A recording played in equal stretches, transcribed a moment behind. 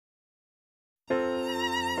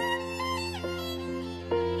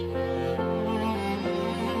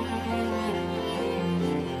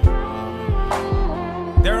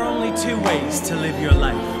two ways to live your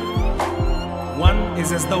life. One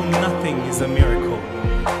is as though nothing is a miracle.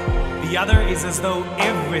 The other is as though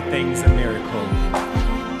everything's a miracle.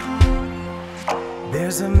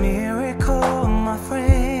 There's a miracle, my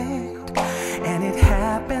friend, and it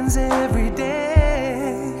happens every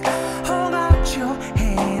day. Hold out your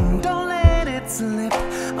hand, don't let it slip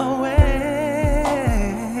away.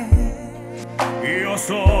 Io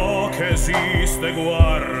so che esiste,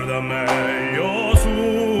 guarda meglio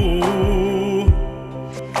su.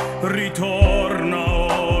 Ritorna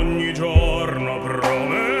ogni giorno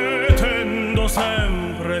promettendo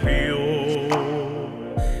sempre più.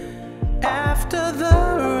 After the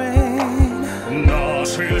rain,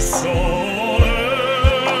 nasce il sole.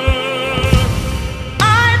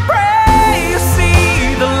 I pray you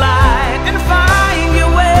see the light and find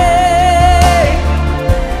your way.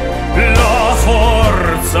 La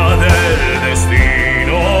forza del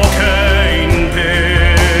destino che è in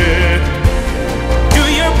te. Do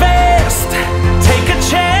your best, take a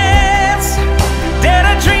chance, dare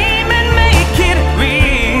a dream and make it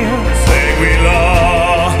real. Segui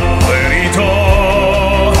la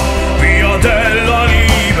verità, via della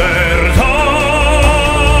libertà.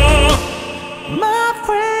 My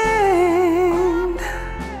friend,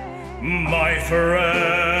 My friend.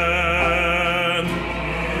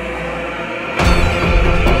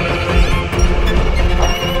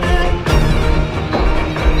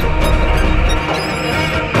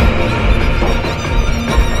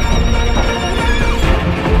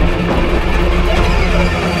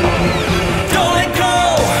 don't let go,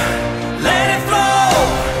 let it flow.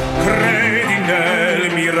 Credi nel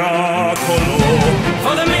miracolo.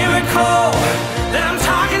 For the miracle that I'm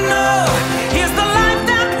talking of is the life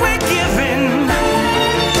that we're given.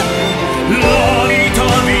 La vita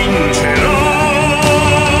vincerà.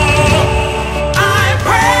 I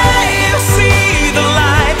pray you see the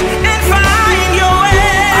light and find your way.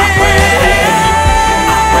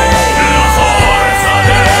 La forza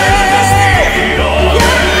del destino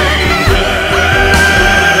è in te.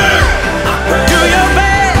 Do your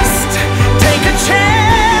best, take a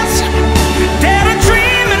chance, dare a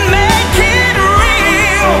dream and make it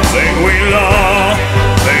real. Segui la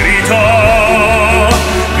verità,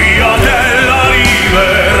 via della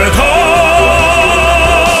libertà.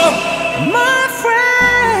 My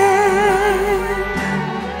friend,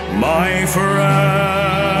 My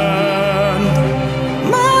friend,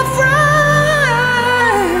 my friend.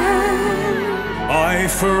 my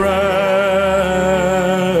friend.